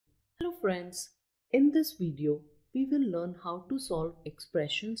friends, in this video we will learn how to solve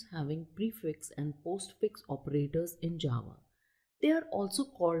expressions having prefix and postfix operators in Java. They are also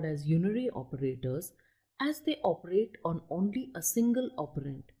called as unary operators as they operate on only a single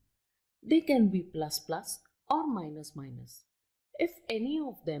operand. They can be plus plus or minus minus. If any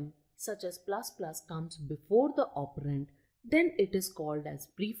of them such as plus plus comes before the operand, then it is called as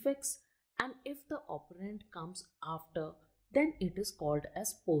prefix, and if the operand comes after, then it is called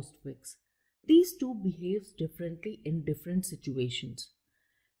as postfix. These two behave differently in different situations.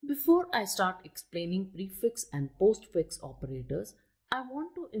 Before I start explaining prefix and postfix operators, I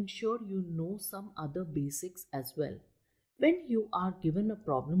want to ensure you know some other basics as well. When you are given a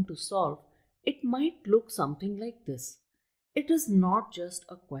problem to solve, it might look something like this. It is not just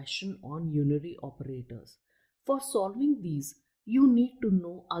a question on unary operators. For solving these, you need to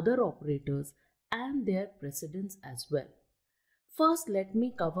know other operators and their precedence as well. First, let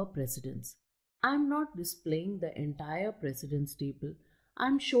me cover precedence. I am not displaying the entire precedence table. I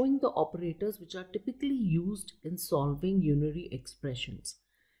am showing the operators which are typically used in solving unary expressions.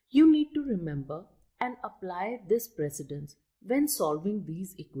 You need to remember and apply this precedence when solving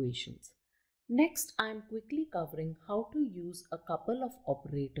these equations. Next, I am quickly covering how to use a couple of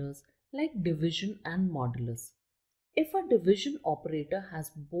operators like division and modulus. If a division operator has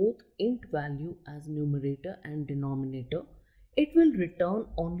both int value as numerator and denominator, it will return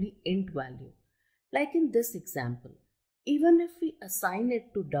only int value. Like in this example, even if we assign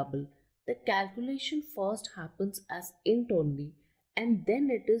it to double, the calculation first happens as int only and then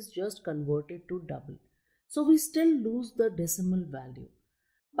it is just converted to double. So we still lose the decimal value.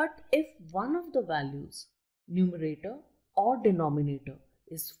 But if one of the values, numerator or denominator,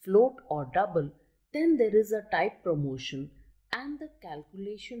 is float or double, then there is a type promotion and the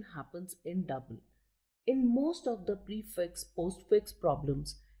calculation happens in double. In most of the prefix postfix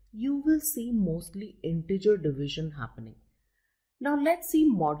problems, you will see mostly integer division happening. Now let's see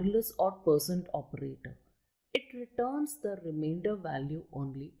modulus or percent operator. It returns the remainder value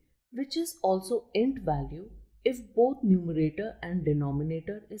only, which is also int value if both numerator and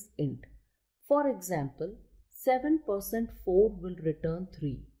denominator is int. For example, 7% 4 will return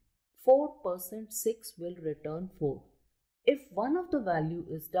 3. 4% 6 will return 4. If one of the value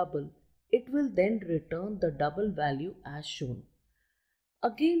is double, it will then return the double value as shown.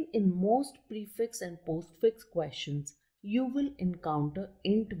 Again, in most prefix and postfix questions, you will encounter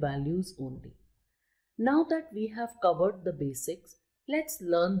int values only. Now that we have covered the basics, let's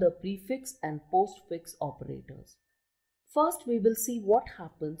learn the prefix and postfix operators. First, we will see what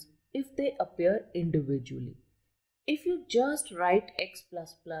happens if they appear individually. If you just write x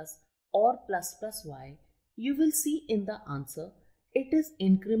plus plus or plus plus y, you will see in the answer it is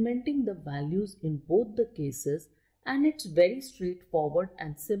incrementing the values in both the cases, and it's very straightforward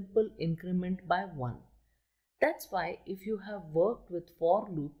and simple increment by 1. That's why if you have worked with for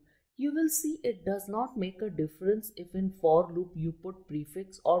loop, you will see it does not make a difference if in for loop you put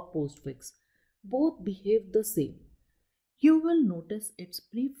prefix or postfix. Both behave the same. You will notice its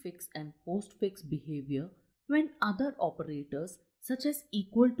prefix and postfix behavior when other operators such as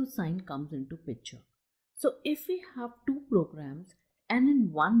equal to sign comes into picture. So if we have two programs and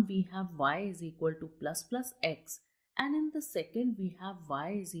in one we have y is equal to plus plus x and in the second we have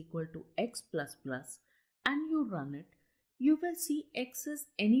y is equal to x plus plus and you run it, you will see x is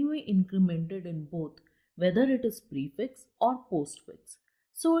anyway incremented in both, whether it is prefix or postfix.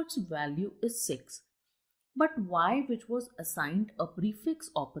 So its value is 6. But y, which was assigned a prefix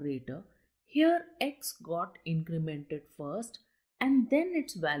operator, here x got incremented first and then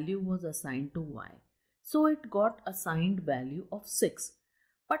its value was assigned to y. So it got assigned value of 6.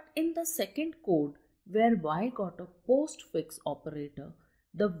 But in the second code where y got a postfix operator,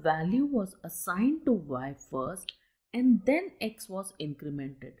 the value was assigned to y first and then x was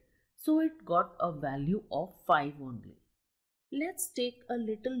incremented. So it got a value of 5 only. Let's take a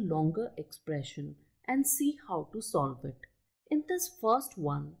little longer expression and see how to solve it. In this first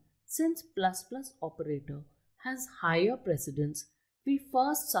one, since plus plus operator has higher precedence, we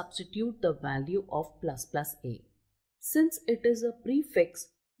first substitute the value of plus plus a. Since it is a prefix,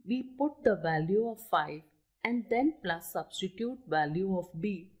 we put the value of 5 and then plus substitute value of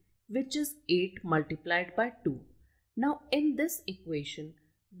b, which is 8 multiplied by 2. Now in this equation,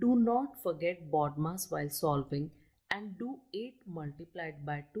 do not forget BODMAS while solving and do 8 multiplied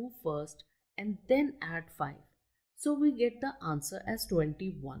by 2 first and then add 5. So we get the answer as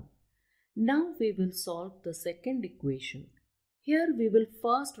 21. Now we will solve the second equation. Here we will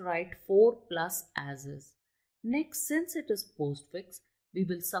first write 4 plus as is. Next, since it is postfix, we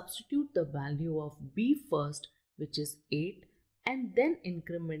will substitute the value of b first, which is 8, and then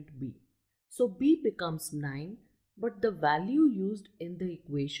increment b. So b becomes 9, but the value used in the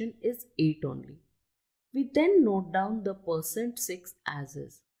equation is 8 only. We then note down the %6 as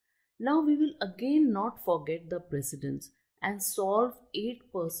is. Now we will again not forget the precedence and solve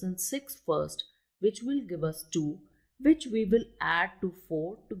 8% first, which will give us 2, which we will add to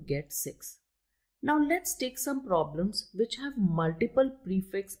 4 to get 6. Now let's take some problems which have multiple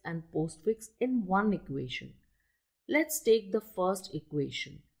prefix and postfix in one equation. Let's take the first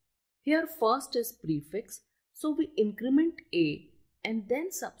equation. Here first is prefix, so we increment a and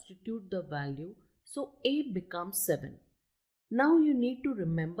then substitute the value, so a becomes 7. Now you need to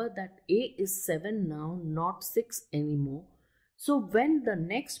remember that a is 7 now, not 6 anymore. So when the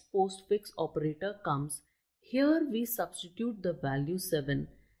next postfix operator comes, here we substitute the value 7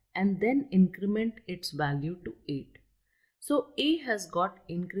 and then increment its value to 8. So a has got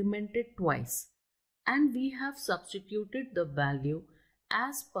incremented twice and we have substituted the value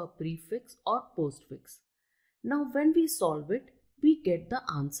as per prefix or postfix. Now when we solve it, we get the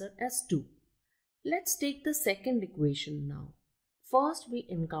answer as 2. Let's take the second equation now. First we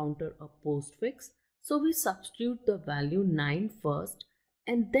encounter a postfix, so we substitute the value 9 first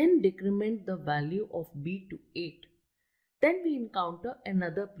and then decrement the value of b to 8. Then we encounter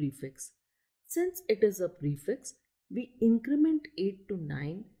another prefix. Since it is a prefix, we increment 8 to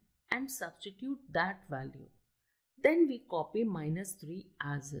 9 and substitute that value. Then we copy -3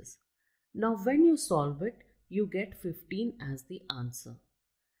 as is. Now when you solve it, you get 15 as the answer.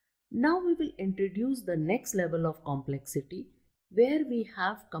 Now we will introduce the next level of complexity where we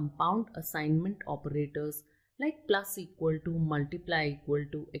have compound assignment operators like plus equal to, multiply equal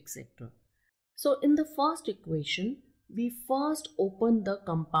to, etc. So in the first equation, we first open the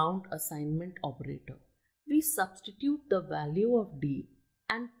compound assignment operator. We substitute the value of d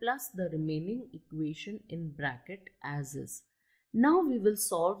and plus the remaining equation in bracket as is. Now we will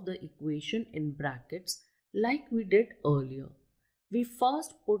solve the equation in brackets like we did earlier. We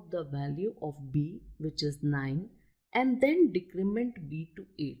first put the value of b, which is 9, and then decrement b to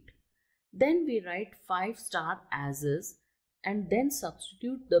 8. Then we write 5 star as is and then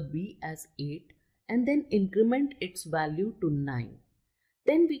substitute the b as 8 and then increment its value to 9.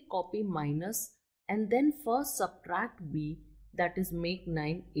 Then we copy minus and then first subtract b, that is make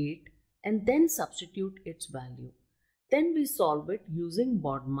 9 8, and then substitute its value. Then we solve it using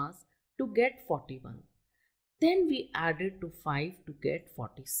BODMAS to get 41. Then we add it to 5 to get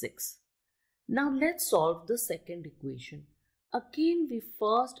 46. Now let's solve the second equation. Again we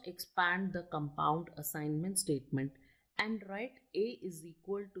first expand the compound assignment statement and write a is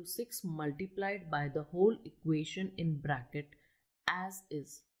equal to 6 multiplied by the whole equation in bracket as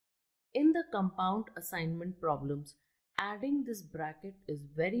is. In the compound assignment problems, adding this bracket is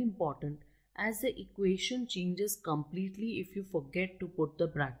very important as the equation changes completely if you forget to put the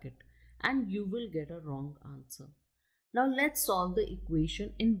bracket, and you will get a wrong answer. Now let's solve the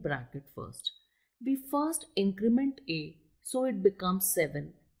equation in bracket first. We first increment a, so it becomes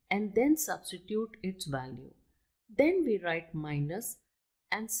 7, and then substitute its value. Then we write minus,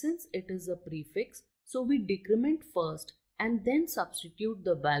 and since it is a prefix, so we decrement first and then substitute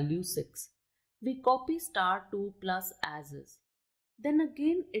the value 6. We copy star 2 plus as is. Then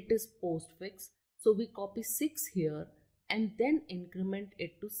again it is postfix, so we copy 6 here and then increment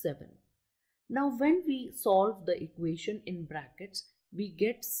it to 7. Now when we solve the equation in brackets, we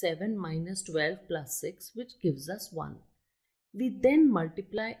get 7 minus 12 plus 6, which gives us 1. We then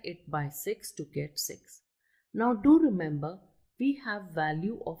multiply it by 6 to get 6. Now do remember, we have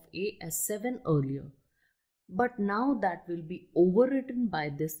value of a as 7 earlier. But now that will be overwritten by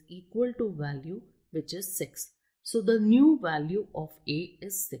this equal to value, which is 6. So the new value of a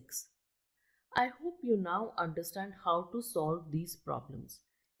is 6. I hope you now understand how to solve these problems.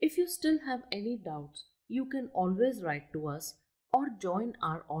 If you still have any doubts, you can always write to us or join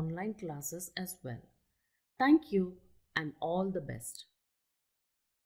our online classes as well. Thank you and all the best.